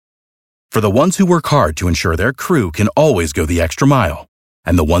For the ones who work hard to ensure their crew can always go the extra mile,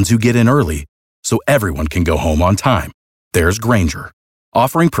 and the ones who get in early so everyone can go home on time, there's Grainger,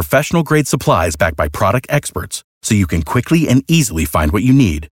 offering professional-grade supplies backed by product experts so you can quickly and easily find what you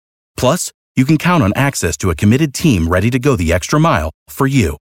need. Plus, you can count on access to a committed team ready to go the extra mile for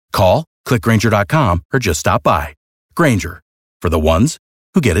you. Call, click Grainger.com, or just stop by. Grainger, for the ones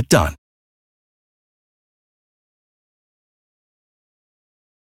who get it done.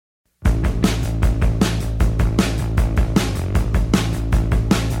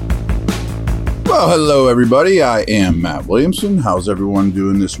 Well, hello everybody. I am Matt Williamson. How's everyone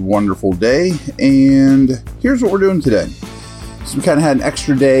doing this wonderful day? And here's what we're doing today. So we kind of had an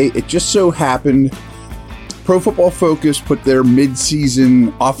extra day. It just so happened Pro Football Focus put their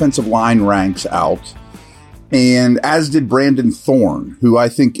mid-season offensive line ranks out, and as did Brandon Thorne, who I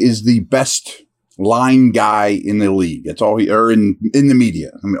think is the best line guy in the league. That's all in the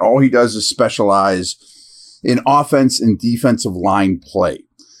media. I mean, all he does is specialize in offense and defensive line play.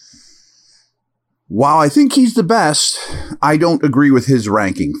 While I think he's the best, I don't agree with his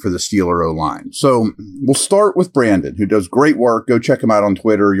ranking for the Steeler O-line. So we'll start with Brandon, who does great work. Go check him out on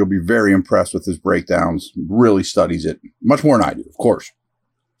Twitter. You'll be very impressed with his breakdowns. Really studies it. Much more than I do, of course.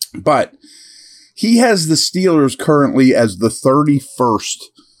 But he has the Steelers currently as the 31st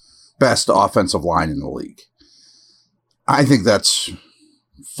best offensive line in the league. I think that's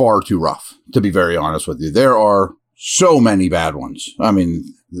far too rough, to be very honest with you. There are so many bad ones. I mean,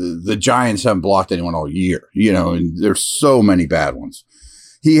 the Giants haven't blocked anyone all year, and there's so many bad ones.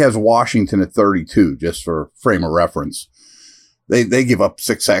 He has Washington at 32, just for frame of reference. They give up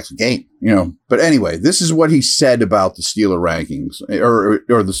 6 sacks a game, But anyway, this is what he said about the Steeler rankings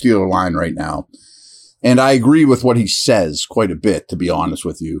or the Steeler line right now. And I agree with what he says quite a bit, to be honest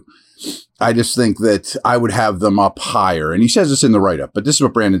with you. I just think that I would have them up higher. And he says this in the write-up, but this is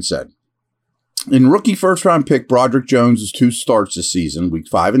what Brandon said. In rookie first-round pick Broderick Jones' 2 starts this season, week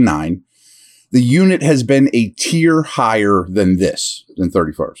 5 and 9, the unit has been a tier higher than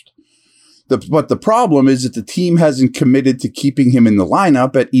 31st. But the problem is that the team hasn't committed to keeping him in the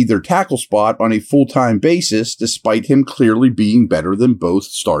lineup at either tackle spot on a full-time basis, despite him clearly being better than both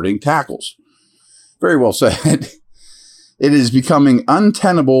starting tackles. Very well said. It is becoming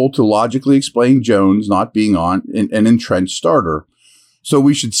untenable to logically explain Jones not being on an entrenched starter. So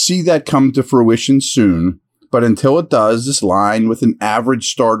we should see that come to fruition soon. But until it does, this line with an average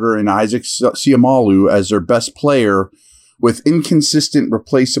starter in Isaac Seumalo as their best player with inconsistent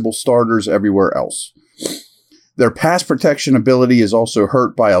replaceable starters everywhere else. Their pass protection ability is also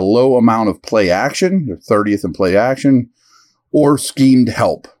hurt by a low amount of play action, they're 30th in play action, or schemed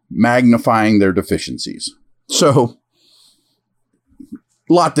help, magnifying their deficiencies. So,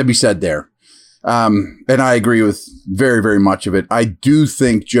 a lot to be said there. And I agree with very, very much of it. I do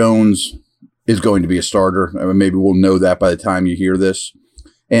think Jones is going to be a starter. I mean, maybe we'll know that by the time you hear this.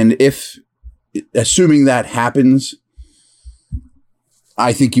 And assuming that happens,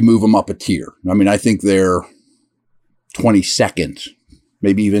 I think you move them up a tier. I mean, I think they're 22nd,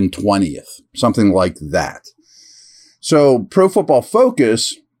 maybe even 20th, something like that. So Pro Football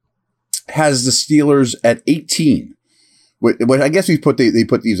Focus has the Steelers at 18. I guess they put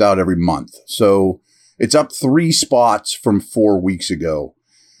these out every month. So it's up 3 spots from 4 weeks ago.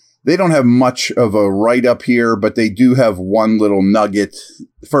 They don't have much of a write-up here, but they do have one little nugget.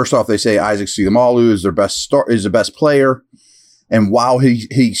 First off, they say Isaac Seumalo is the best player. And while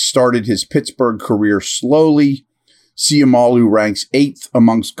he started his Pittsburgh career slowly, Seumalo ranks 8th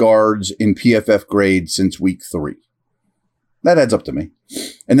amongst guards in PFF grades since week 3. That adds up to me.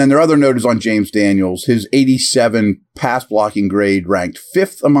 And then their other note is on James Daniels. His 87 pass blocking grade ranked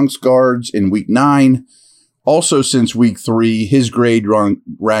 5th amongst guards in week 9. Also since week 3, his grade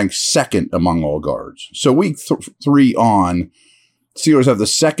ranks 2nd among all guards. So week 3 on, Steelers have the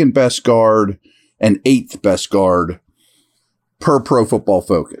 2nd best guard and 8th best guard per Pro Football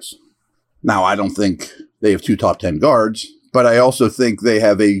Focus. Now, I don't think they have 2 top 10 guards, but I also think they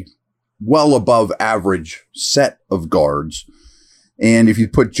have a well above average set of guards. And if you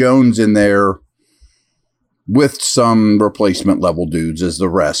put Jones in there with some replacement level dudes as the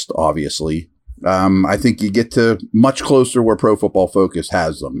rest, obviously, I think you get to much closer where Pro Football Focus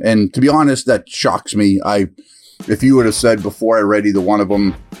has them. And to be honest, that shocks me. If you would have said before I read either one of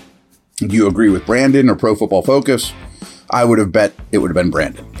them, do you agree with Brandon or Pro Football Focus? I would have bet it would have been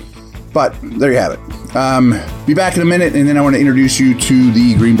Brandon. But there you have it. Be back in a minute, and then I want to introduce you to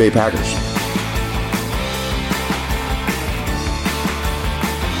the Green Bay Packers.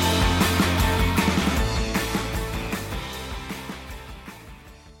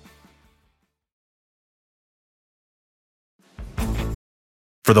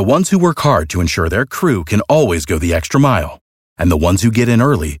 For the ones who work hard to ensure their crew can always go the extra mile, and the ones who get in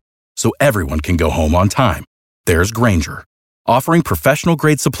early so everyone can go home on time, there's Grainger, offering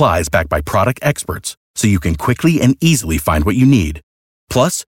professional-grade supplies backed by product experts so you can quickly and easily find what you need.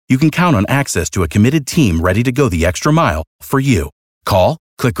 Plus, you can count on access to a committed team ready to go the extra mile for you. Call,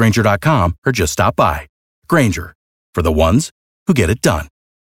 click Grainger.com, or just stop by. Grainger, for the ones who get it done.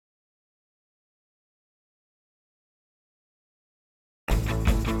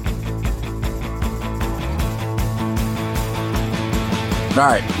 All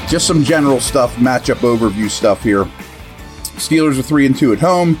right, just some general stuff, matchup overview stuff here. Steelers are 3-2 at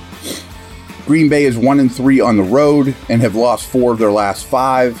home. Green Bay is 1-3 on the road and have lost 4 of their last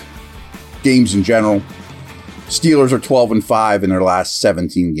 5 games in general. Steelers are 12-5 in their last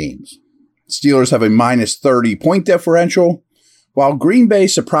 17 games. Steelers have a minus 30 point differential, while Green Bay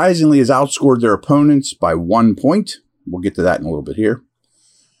surprisingly has outscored their opponents by 1 point. We'll get to that in a little bit here.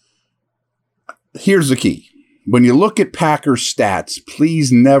 Here's the key. When you look at Packers stats,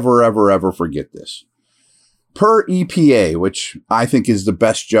 please never, ever, ever forget this. Per EPA, which I think is the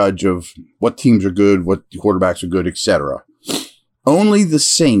best judge of what teams are good, what quarterbacks are good, etc., only the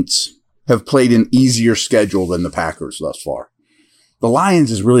Saints have played an easier schedule than the Packers thus far. The Lions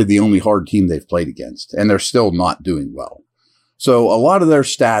is really the only hard team they've played against, and they're still not doing well. So a lot of their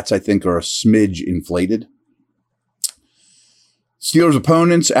stats, I think, are a smidge inflated. Steelers'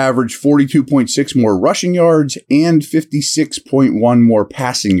 opponents average 42.6 more rushing yards and 56.1 more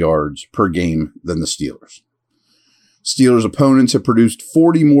passing yards per game than the Steelers. Steelers' opponents have produced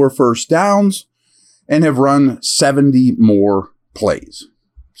 40 more first downs and have run 70 more plays.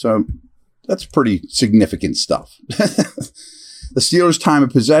 So that's pretty significant stuff. The Steelers' time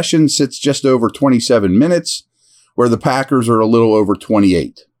of possession sits just over 27 minutes, where the Packers are a little over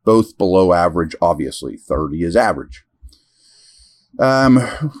 28, both below average, obviously. 30 is average.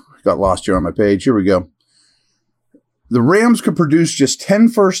 Got lost here on my page. Here we go. The Rams could produce just 10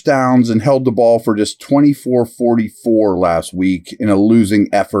 first downs and held the ball for just 24-44 last week in a losing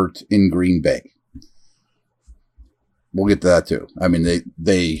effort in Green Bay. We'll get to that too. I mean,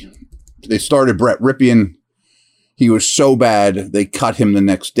 they started Brett Ripien. He was so bad, they cut him the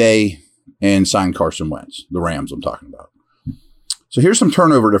next day and signed Carson Wentz. The Rams I'm talking about. So here's some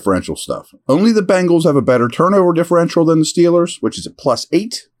turnover differential stuff. Only the Bengals have a better turnover differential than the Steelers, which is at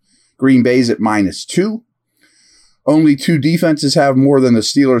 +8. Green Bay's at -2. Only 2 defenses have more than the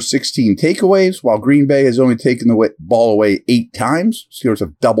Steelers' 16 takeaways, while Green Bay has only taken the ball away 8 times. Steelers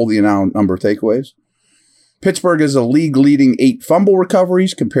have double the number of takeaways. Pittsburgh has a league-leading 8 fumble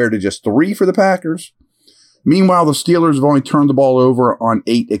recoveries compared to just 3 for the Packers. Meanwhile, the Steelers have only turned the ball over on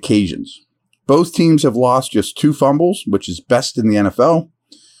 8 occasions. Both teams have lost just 2 fumbles, which is best in the NFL.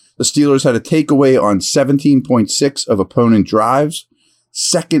 The Steelers had a takeaway on 17.6 of opponent drives,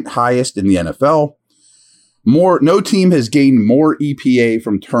 second highest in the NFL. No team has gained more EPA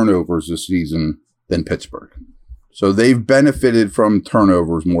from turnovers this season than Pittsburgh. So they've benefited from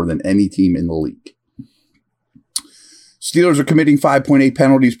turnovers more than any team in the league. Steelers are committing 5.8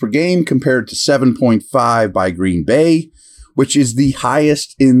 penalties per game compared to 7.5 by Green Bay, which is the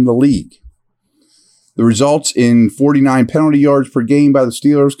highest in the league. The results in 49 penalty yards per game by the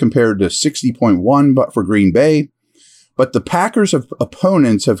Steelers compared to 60.1 but for Green Bay. But the Packers'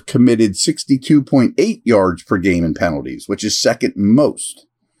 opponents have committed 62.8 yards per game in penalties, which is second most.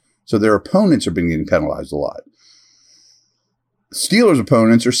 So their opponents are being penalized a lot. Steelers'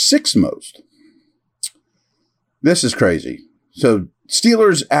 opponents are 6th most. This is crazy. So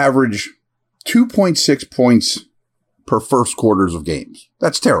Steelers average 2.6 points per first quarters of games.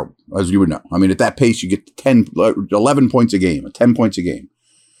 That's terrible, as you would know. I mean, at that pace, you get 11 points a game, 10 points a game.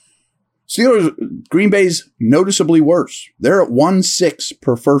 Steelers, Green Bay's noticeably worse. They're at 1.6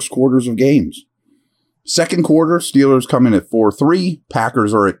 per first quarters of games. Second quarter, Steelers come in at 4.3.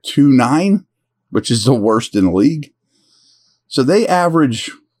 Packers are at 2.9, which is the worst in the league. So they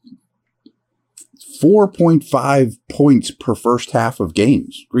average 4.5 points per first half of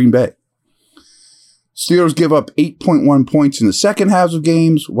games, Green Bay. Steelers give up 8.1 points in the second halves of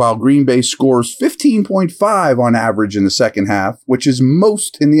games, while Green Bay scores 15.5 on average in the second half, which is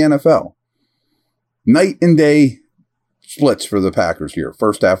most in the NFL. Night and day splits for the Packers here,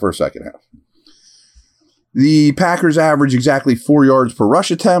 first half or second half. The Packers average exactly 4 yards per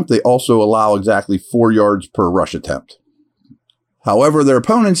rush attempt. They also allow exactly 4 yards per rush attempt. However, their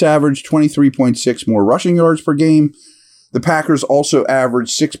opponents average 23.6 more rushing yards per game. The Packers also average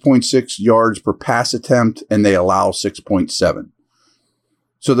 6.6 yards per pass attempt, and they allow 6.7.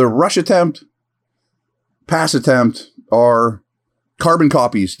 So their rush attempt, pass attempt are carbon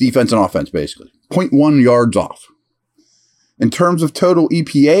copies, defense and offense, basically. 0.1 yards off. In terms of total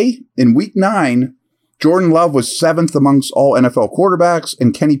EPA, in Week 9, Jordan Love was 7th amongst all NFL quarterbacks,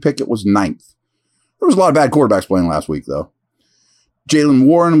 and Kenny Pickett was 9th. There was a lot of bad quarterbacks playing last week, though. Jaylen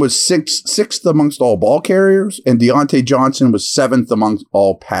Warren was 6th amongst all ball carriers, and Deontay Johnson was 7th amongst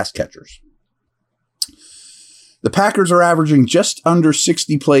all pass catchers. The Packers are averaging just under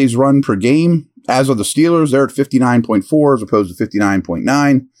 60 plays run per game. As of the Steelers, they're at 59.4 as opposed to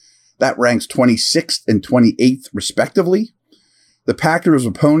 59.9. That ranks 26th and 28th, respectively. The Packers'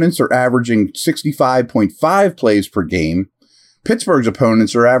 opponents are averaging 65.5 plays per game. Pittsburgh's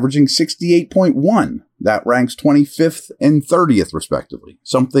opponents are averaging 68.1. That ranks 25th and 30th, respectively.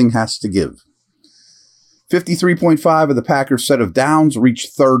 Something has to give. 53.5 of the Packers' set of downs reach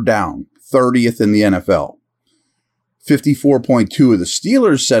third down, 30th in the NFL. 54.2 of the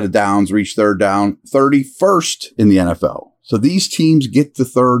Steelers' set of downs reach third down, 31st in the NFL. So these teams get to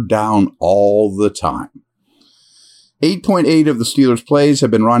third down all the time. 8.8 of the Steelers' plays have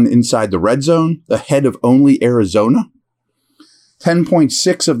been run inside the red zone, ahead of only Arizona.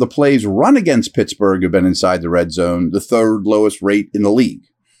 10.6 of the plays run against Pittsburgh have been inside the red zone, the third lowest rate in the league.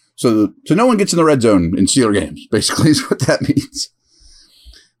 So no one gets in the red zone in Steeler games, basically is what that means.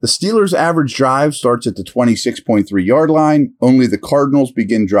 The Steelers' average drive starts at the 26.3-yard line. Only the Cardinals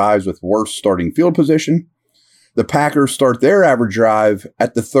begin drives with worse starting field position. The Packers start their average drive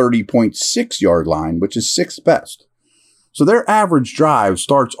at the 30.6-yard line, which is sixth best. So their average drive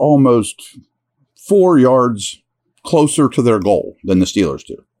starts almost 4 yards closer to their goal than the Steelers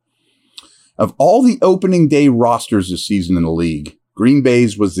do. Of all the opening day rosters this season in the league, Green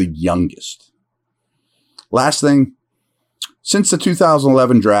Bay's was the youngest. Last thing, since the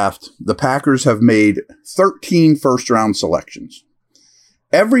 2011 draft, the Packers have made 13 first-round selections.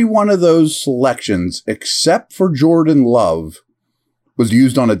 Every one of those selections, except for Jordan Love, was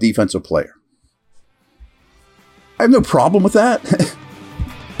used on a defensive player. I have no problem with that,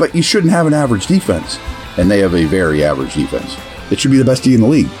 but you shouldn't have an average defense, and they have a very average defense. It should be the best D in the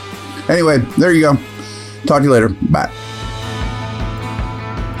league. Anyway, there you go. Talk to you later. Bye.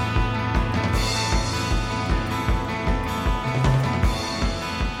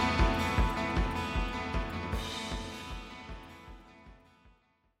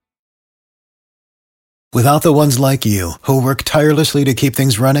 Without the ones like you, who work tirelessly to keep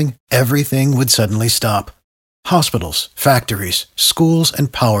things running, everything would suddenly stop. Hospitals, factories, schools,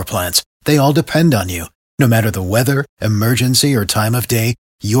 and power plants, they all depend on you. No matter the weather, emergency, or time of day,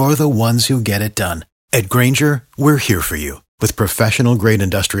 you're the ones who get it done. At Grainger, we're here for you with professional-grade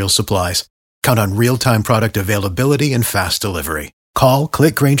industrial supplies. Count on real-time product availability and fast delivery. Call,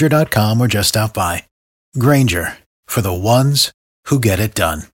 clickgrainger.com, or just stop by. Grainger, for the ones who get it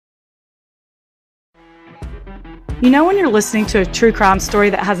done. You know when you're listening to a true crime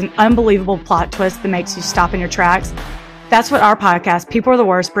story that has an unbelievable plot twist that makes you stop in your tracks? That's what our podcast, People Are the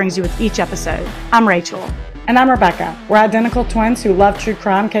Worst, brings you with each episode. I'm Rachel. And I'm Rebecca. We're identical twins who love true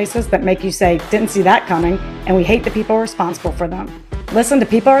crime cases that make you say, didn't see that coming, and we hate the people responsible for them. Listen to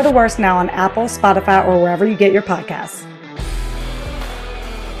People Are the Worst now on Apple, Spotify, or wherever you get your podcasts.